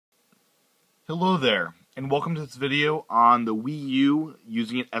Hello there, and welcome to this video on the Wii U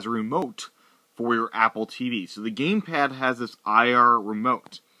using it as a remote for your Apple TV. So the GamePad has this IR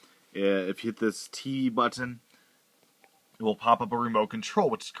remote. If you hit this T button, it will pop up a remote control,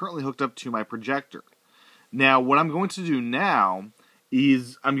 which is currently hooked up to my projector. Now, what I'm going to do now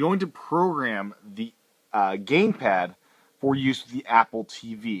is I'm going to program the GamePad for use with the Apple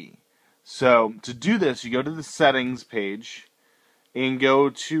TV. So to do this, you go to the settings page and go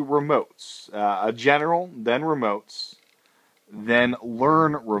to remotes, general, then remotes, then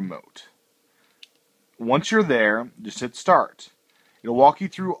learn remote. Once you're there, just hit start. It'll walk you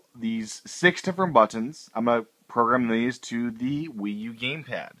through these 6 different buttons. I'm going to program these to the Wii U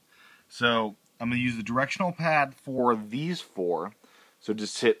GamePad. So I'm going to use the directional pad for these 4. So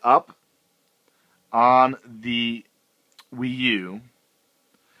just hit up on the Wii U,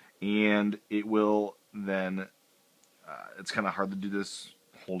 and it will then it's kind of hard to do this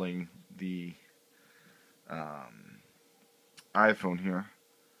holding the iPhone here.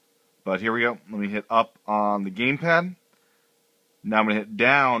 But here we go. Let me hit up on the GamePad. Now I'm going to hit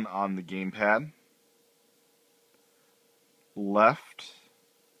down on the GamePad. Left.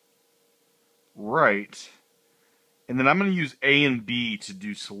 Right. And then I'm going to use A and B to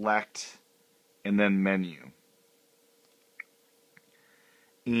do select and then menu.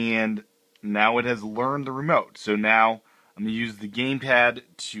 And now it has learned the remote. So now I'm going to use the GamePad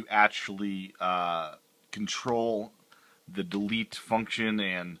to actually control the delete function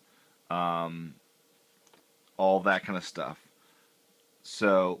and all that kind of stuff.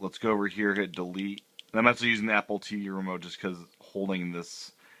 So let's go over here, hit delete. And I'm actually using the Apple TV remote just because holding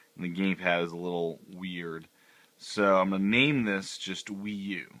this in the GamePad is a little weird. So I'm going to name this just Wii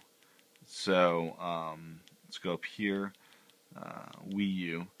U. So let's go up here, Wii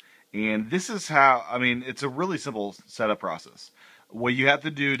U. And this is how, it's a really simple setup process. What you have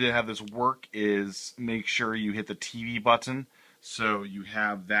to do to have this work is make sure you hit the TV button so you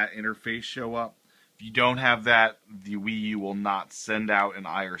have that interface show up. If you don't have that, the Wii U will not send out an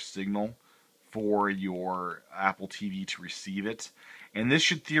IR signal for your Apple TV to receive it. And this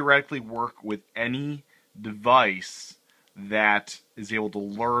should theoretically work with any device that is able to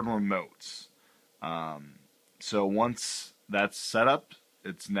learn remotes. So once that's set up,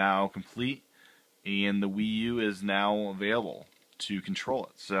 it's now complete, and the Wii U is now available to control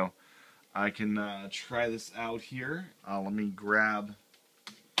it. So I can try this out here. Let me grab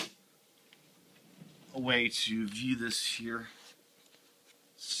a way to view this here.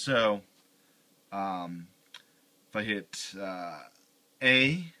 So if I hit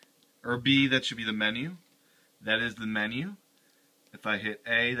A or B, that should be the menu. That is the menu. If I hit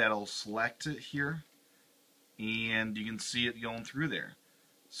A, that'll select it here, and you can see it going through there.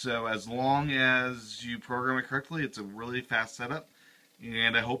 So as long as you program it correctly, it's a really fast setup.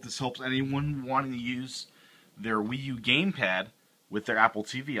 And I hope this helps anyone wanting to use their Wii U GamePad with their Apple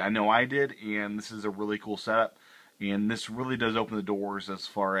TV. I know I did, and this is a really cool setup. And this really does open the doors as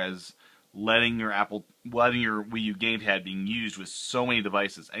far as letting your Wii U GamePad being used with so many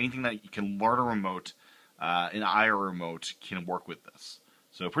devices. Anything that you can learn a remote, an IR remote, can work with this.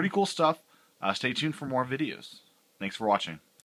 So pretty cool stuff. Stay tuned for more videos. Thanks for watching.